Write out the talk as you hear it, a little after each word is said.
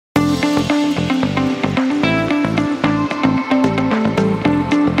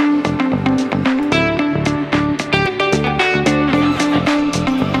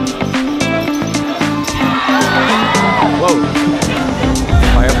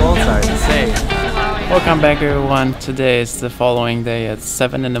Welcome back everyone. Today is the following day at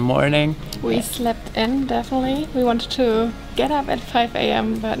 7 in the morning. We slept in, definitely. We wanted to get up at 5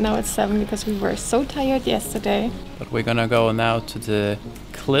 AM, but now it's 7 because we were so tired yesterday. But we're gonna go now to the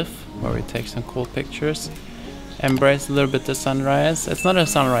cliff where we take some cool pictures. Embrace a little bit the sunrise. It's not a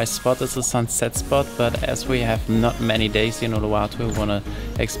sunrise spot, it's a sunset spot, but as we have not many days in Uluwatu, we wanna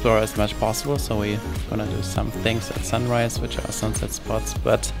explore as much possible, so we're gonna do some things at sunrise, which are sunset spots,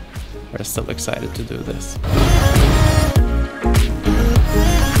 but we're still excited to do this.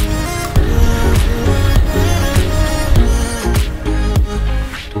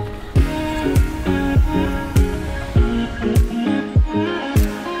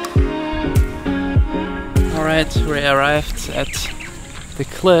 Alright, we arrived at the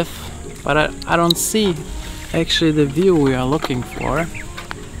cliff, but I don't see actually the view we are looking for.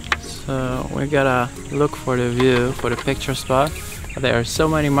 So we gotta look for the view, for the picture spot. There are so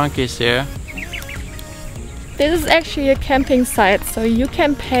many monkeys here. This is actually a camping site, so you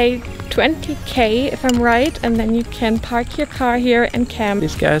can pay 20k if I'm right, and then you can park your car here and camp.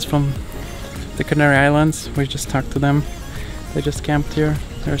 These guys from the Canary Islands, we just talked to them. They just camped here.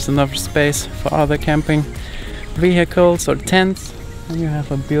 There's enough space for other camping vehicles or tents, and you have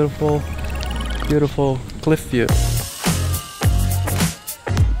a beautiful, beautiful cliff view.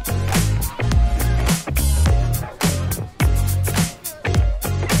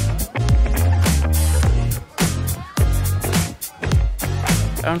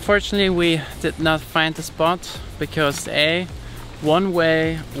 Unfortunately, we did not find the spot because one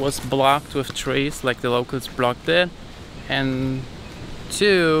way was blocked with trees, like the locals blocked it, and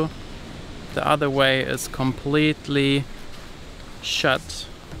two, the other way is completely shut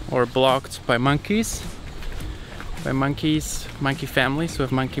or blocked by monkeys. Monkey families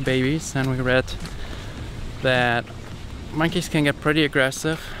with monkey babies, and we read that monkeys can get pretty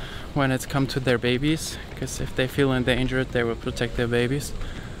aggressive when it comes to their babies, because if they feel endangered, they will protect their babies.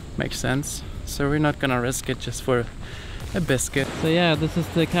 Makes sense. So we're not gonna risk it just for a biscuit. So yeah, this is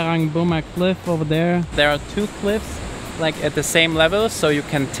the Karang Boma cliff over there. There are two cliffs like at the same level, so you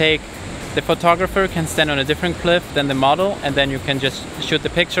can take, the photographer can stand on a different cliff than the model, and then you can just shoot the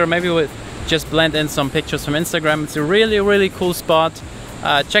picture. Maybe we'll just blend in some pictures from Instagram. It's a really cool spot.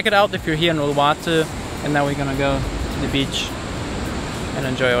 Check it out if you're here in Uluwatu. And now we're gonna go to the beach and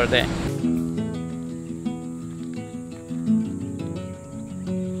enjoy our day.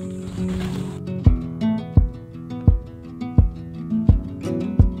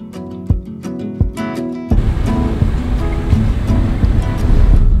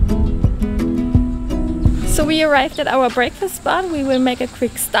 So we arrived at our breakfast spot. We will make a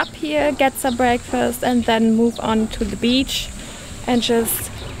quick stop here, get some breakfast, and then move on to the beach and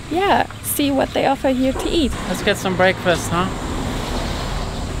just, yeah, see what they offer here to eat. Let's get some breakfast, huh?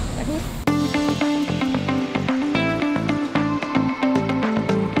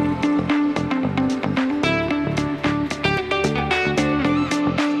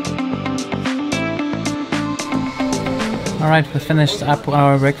 Alright, we finished up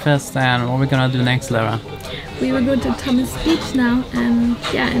our breakfast, and what are we gonna do next, Lara? We will go to Thomas Beach now and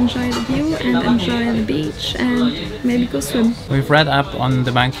yeah, enjoy the view and enjoy the beach and maybe go swim. We've read up on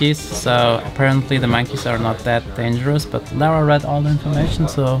the monkeys, so apparently the monkeys are not that dangerous, but Lara read all the information,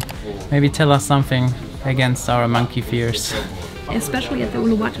 so maybe tell us something against our monkey fears. Especially at the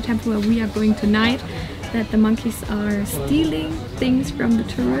Uluwatu temple where we are going tonight, that the monkeys are stealing things from the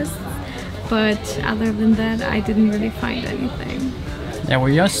tourists, but other than that I didn't really find anything. Yeah,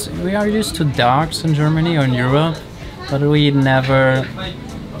 we are used to dogs in Germany or in Europe, but we never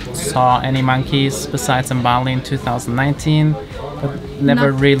saw any monkeys besides in Bali in 2019, but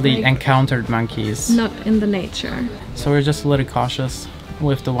never really encountered monkeys. Not in the nature. So we're just a little cautious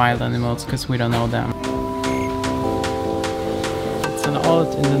with the wild animals because we don't know them. It's an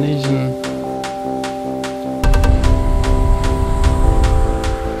old Indonesian .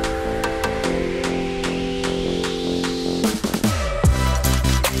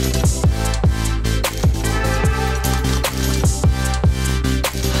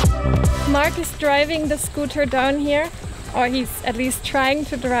 Mark is driving the scooter down here, or he's at least trying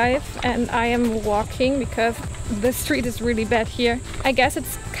to drive, and I am walking because the street is really bad here. I guess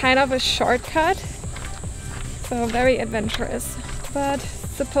it's kind of a shortcut, so very adventurous. But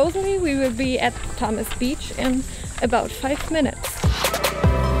supposedly we will be at Thomas Beach in about 5 minutes.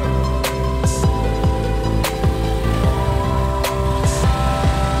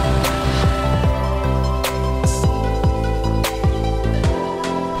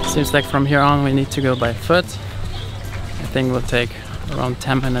 Seems like from here on we need to go by foot. I think it will take around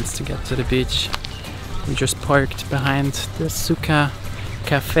 10 minutes to get to the beach. We just parked behind the Suka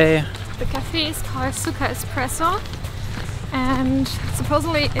Cafe The cafe is called Suka Espresso, and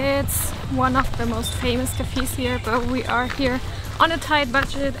supposedly it's one of the most famous cafes here, but we are here on a tight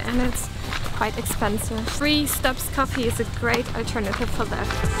budget and it's quite expensive. 3 Steps coffee is a great alternative for that.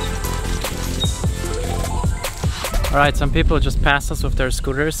 Alright, some people just passed us with their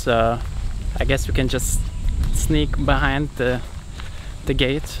scooters, so I guess we can just sneak behind the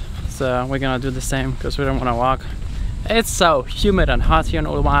gate. So we're gonna do the same because we don't want to walk. It's so humid and hot here in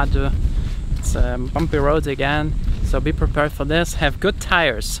Uluwatu. It's bumpy roads again, so be prepared for this. Have good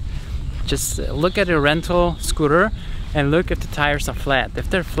tires. Just look at a rental scooter and look if the tires are flat. If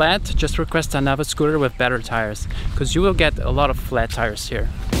they're flat, just request another scooter with better tires, because you will get a lot of flat tires here.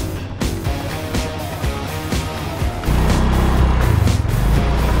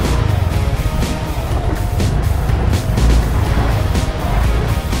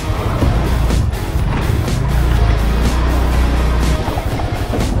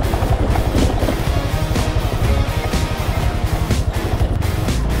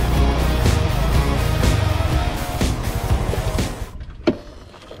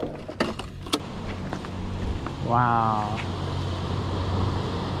 Wow.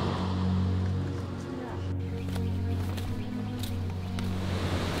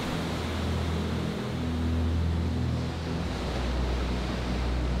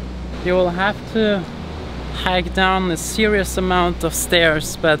 You will have to hike down a serious amount of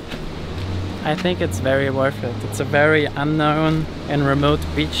stairs, but I think it's very worth it. It's a very unknown and remote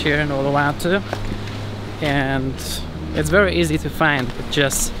beach here in Uluwatu, and it's very easy to find, but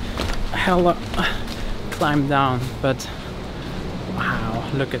just hella climb down. But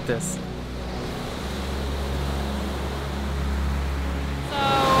wow, look at this. So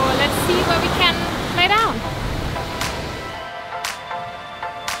let's see where we can lay down.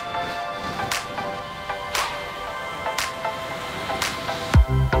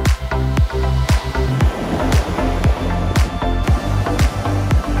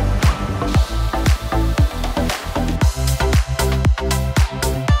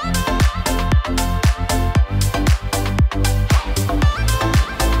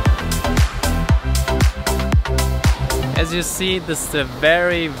 As you see, this is a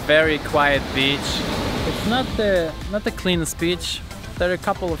very, very quiet beach. It's not the cleanest beach. There are a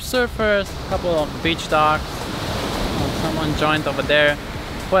couple of surfers, a couple of beach dogs. Someone joined over there,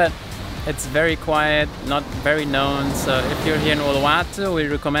 but it's very quiet, not very known. So if you're here in Uluwatu, we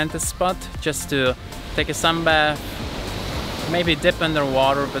recommend this spot just to take a sunbath, maybe dip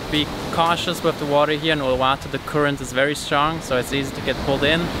underwater, but be cautious with the water here in Uluwatu. The current is very strong, so it's easy to get pulled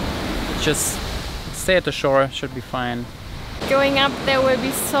in. Just stay at the shore, should be fine. Going up there will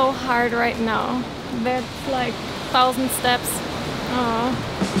be so hard right now. That's like 1,000 steps. Oh.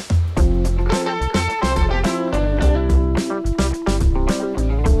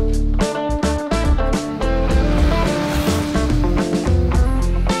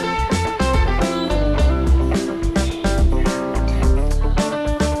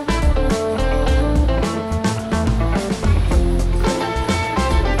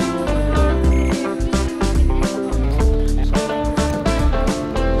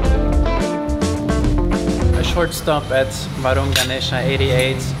 Short stop at Varun Ganesha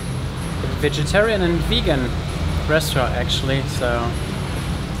 88, vegetarian and vegan restaurant actually, so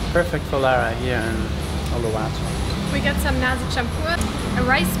perfect for Lara here in Uluwatu. We got some Nasi Campur, a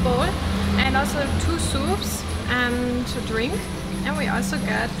rice bowl, and also 2 soups and a drink, and we also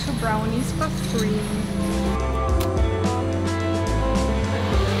got 2 brownies for free.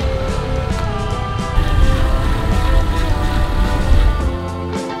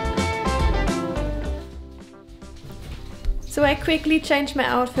 So I quickly changed my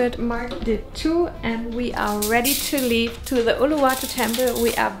outfit, Mark did too, and we are ready to leave to the Uluwatu temple.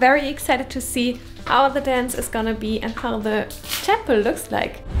 We are very excited to see how the dance is gonna be and how the temple looks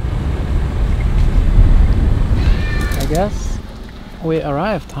like. I guess we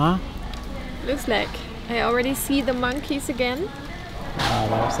arrived, huh? Looks like. I already see the monkeys again.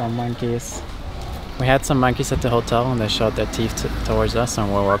 There are some monkeys. We had some monkeys at the hotel and they showed their teeth towards us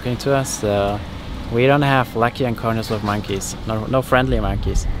and were walking to us. We don't have lucky encounters with monkeys, no friendly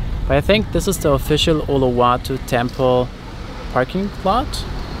monkeys. But I think this is the official Uluwatu temple parking lot.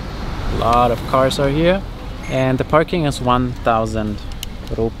 A lot of cars are here and the parking is 1,000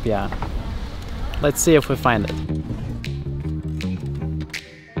 rupiah. Let's see if we find it.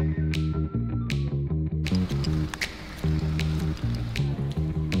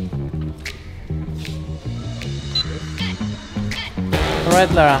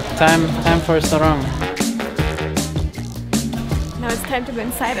 Alright Lara, time for a sarong. Now it's time to go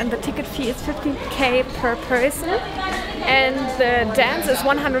inside and the ticket fee is 50k per person. and the dance is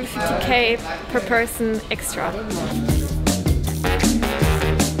 150k per person extra.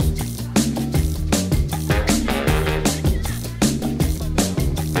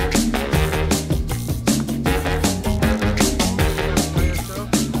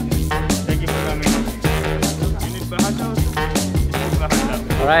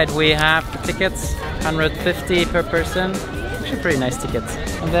 Alright, we have the tickets, 150 per person. Actually pretty nice tickets.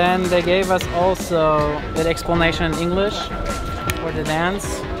 And then they gave us also the explanation in English for the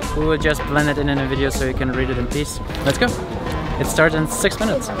dance. We will just blend it in a video so you can read it in peace. Let's go! It starts in 6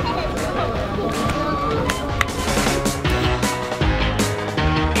 minutes.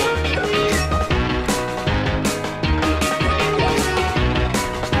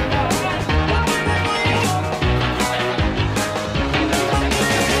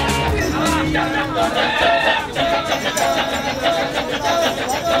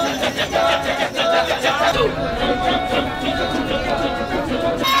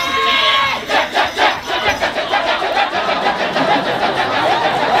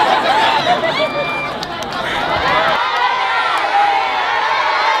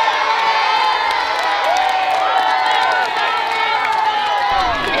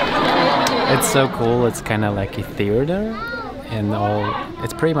 It's so cool, it's kind of like a theater and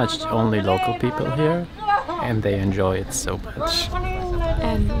it's pretty much only local people here and they enjoy it so much.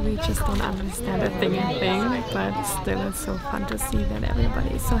 And we just don't understand a thing, but still it's so fun to see that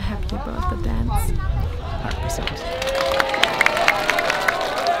everybody is so happy about the dance. 100%.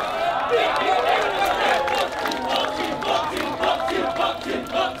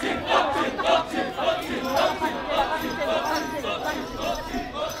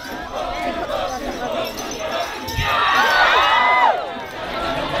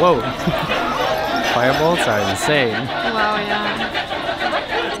 Whoa! Fireballs are insane. Wow, yeah.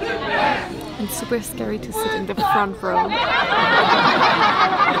 And super scary to sit in the front row.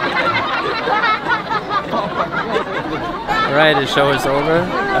 Alright, the show is over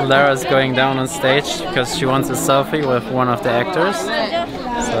and Lara's going down on stage because she wants a selfie with one of the actors.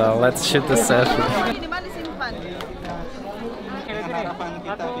 So let's shoot the selfie.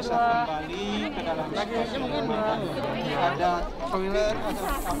 Ada toilet, ada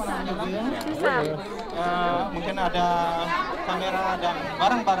apa namanya, mungkin ada kamera dan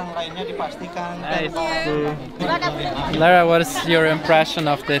barang-barang lainnya dipastikan. Lara, what is your impression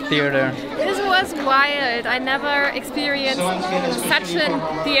of the theater? This was wild. I never experienced such a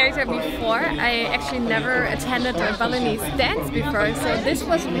theater before. I actually never attended a Balinese dance before, so this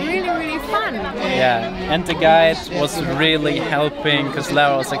was really, really fun. Yeah, and the guide was really helping because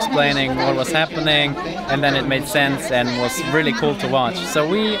Lara was explaining what was happening and then it made sense and was really cool to watch. So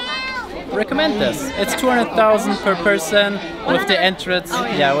we recommend this. It's 200,000 per person with the entrance,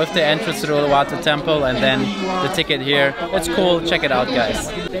 with the entrance to the Uluwatu temple and then the ticket here. It's cool, check it out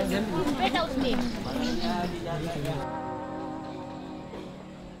guys.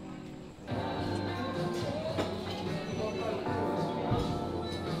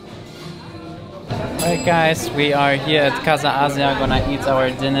 Alright guys, we are here at Casa Asia, gonna eat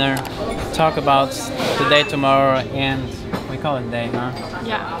our dinner, talk about the day tomorrow, and we call it day, huh?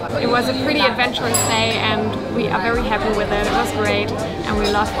 Yeah, it was a pretty adventurous day and we are very happy with it. It was great and we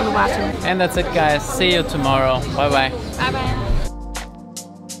love Uluwatu. And that's it guys, see you tomorrow, bye bye. Bye bye.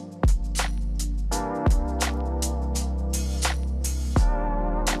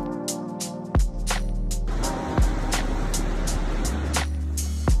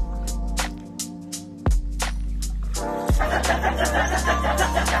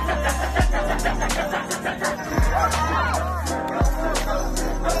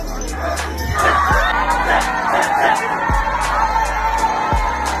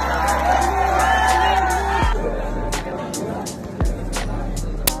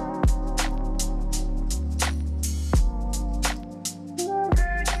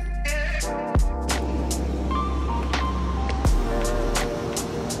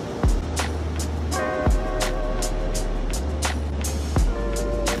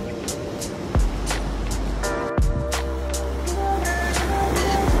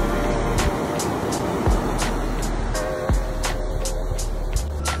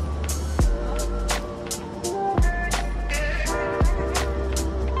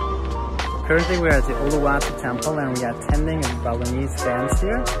 Currently we are at the Uluwatu temple and we are attending a Balinese dance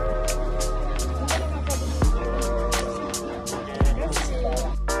here.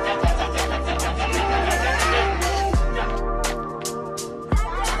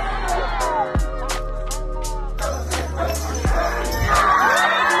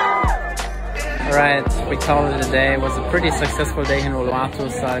 Alright, we call it a day. It was a pretty successful day in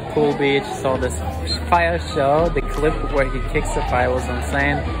Uluwatu. Saw a cool beach, saw this fire show. The clip where he kicks the fire was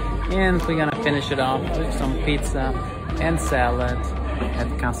insane. And we're gonna finish it off with some pizza and salad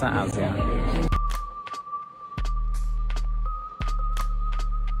at Casa Asia.